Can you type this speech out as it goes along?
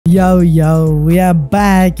Yo, we are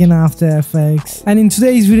back in After Effects, and in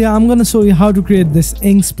today's video I'm gonna show you how to create this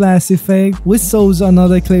ink splash effect which shows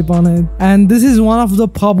another clip on it. And this is one of the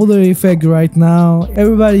popular effects right now,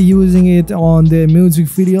 everybody using it on their music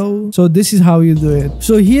video. So this is how you do it.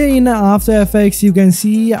 So here in After Effects you can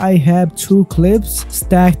see I have two clips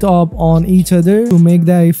stacked up on each other to make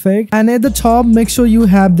the effect, and at the top make sure you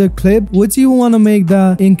have the clip which you want to make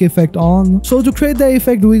the ink effect on. So to create the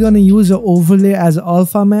effect we're gonna use an overlay as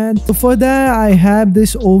alpha matte. So for that I have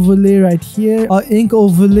this overlay right here, ink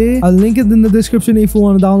overlay. I'll link it in the description if you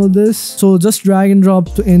want to download this. So just drag and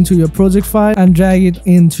drop into your project file and drag it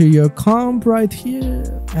into your comp right here,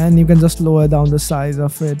 and you can just lower down the size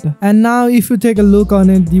of it. And now if you take a look on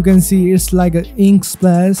it, you can see it's like an ink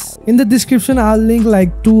splash. In the description I'll link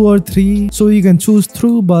like 2 or 3 so you can choose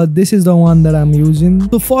through, but this is the one that I'm using.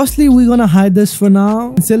 So firstly we're gonna hide this for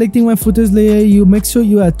now. Selecting my footage layer, you make sure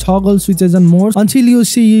you add toggle switches and modes until you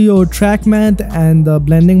see your track matte and the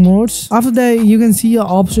blending modes. After that you can see an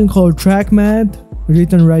option called track matte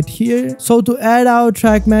written right here. So to add our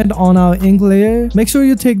track matte on our ink layer, make sure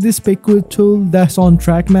you take this pick tool that's on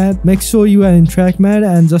track matte. Make sure you are in track matte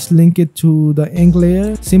and just link it to the ink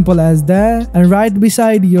layer. Simple as that. And right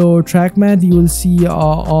beside your track matte you will see an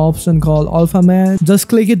option called alpha matte. Just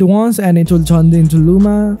click it once and it will turn into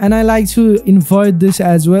luma, and I like to invert this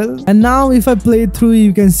as well. And now if I play it through,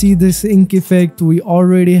 you can see this ink effect. We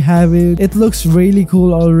already have it. It looks really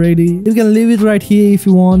cool already. You can leave it right here if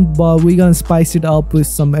you want, but we're gonna spice it up with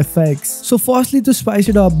some effects. So firstly, to spice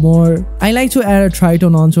it up more, I like to add a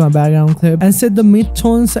tritone onto my background clip and set the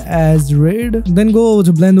midtones as red. Then go over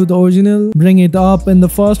to blend with original, bring it up in the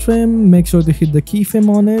first frame, make sure to hit the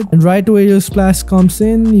keyframe on it, and right where your splash comes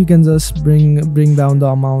in you can just bring down the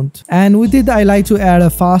amount. And with it I like to add a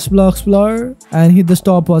fast blocks blur and hit the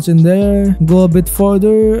stopwatch in there, go a bit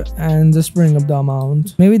further and just bring up the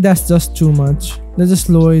amount. Maybe that's just too much. Let's just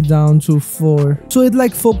lower it down to 4 so it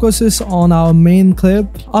like focuses on our main clip.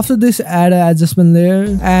 After this, add an adjustment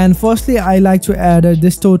layer, and firstly I like to add a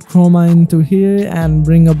distort chroma into here and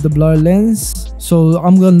bring up the blur lens. So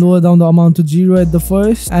I'm gonna lower down the amount to 0 at the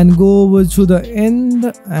first and go over to the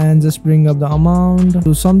end and just bring up the amount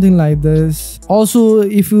to something like this. Also,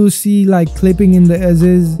 if you see like clipping in the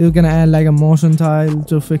edges, you can add like a motion tile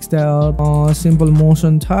to fix that up. Simple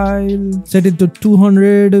motion tile, set it to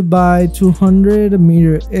 200 by 200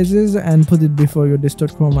 mirror edges and put it before your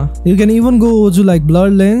distort chroma. You can even go to like blur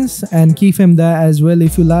lens and keyframe that as well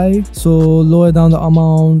if you like. So lower down the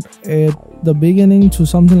amount at the beginning to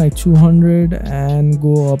something like 200 and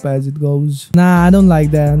go up as it goes. Nah, I don't like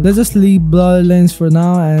that. Let's just leave blur lens for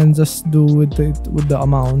now and just do with the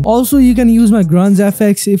amount. Also, you can use my grunge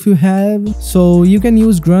effects if you have. So you can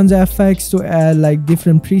use grunge effects to add like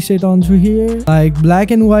different preset onto here. Like black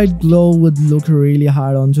and white glow would look really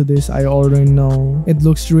hard onto this. I already know it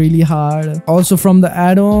looks really hard. Also from the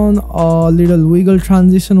add-on, a little wiggle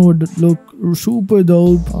transition would look super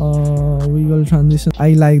dope. Wiggle transition,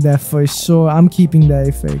 I like that for sure. I'm keeping the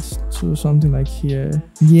effects to something like here.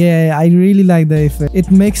 Yeah, I really like the effect. It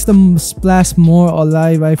makes the splash more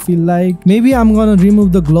alive. I feel like maybe I'm gonna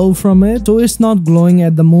remove the glow from it so it's not glowing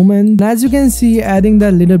at the moment. And as you can see, adding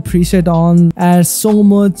that little preset on adds so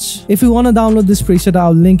much. If you want to download this preset,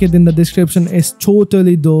 I'll link it in the description. It's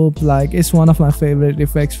totally dope. Like, it's one of my favorite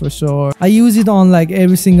effects for sure. I use it on like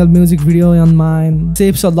every single music video on mine.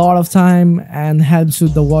 Saves a lot of time and helps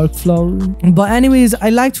with the workflow. But anyways, I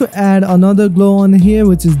like to add another glow on here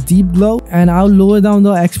which is deep glow, and I'll lower down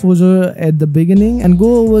the exposure at the beginning and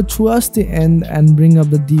go over towards the end and bring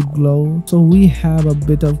up the deep glow so we have a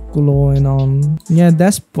bit of glowing on. Yeah,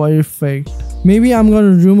 that's perfect. Maybe I'm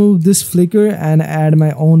gonna remove this flicker and add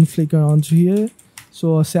my own flicker onto here.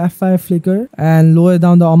 So a sapphire flicker, and lower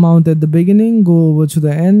down the amount at the beginning, go over to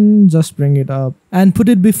the end, just bring it up and put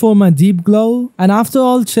it before my deep glow. And after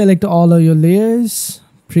all, select all of your layers,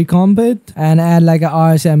 pre-comp it, and add like a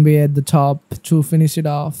RSMB at the top to finish it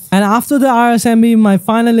off. And after the RSMB, my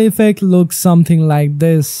final effect looks something like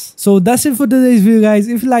this. So that's it for today's video, guys.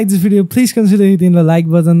 If you like this video, please consider hitting the like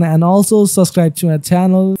button and also subscribe to my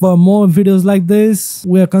channel for more videos like this.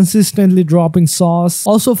 We are consistently dropping sauce.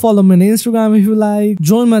 Also follow me on Instagram if you like.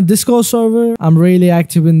 Join my Discord server. I'm really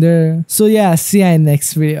active in there. So yeah, see you in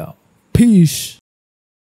next video. Peace.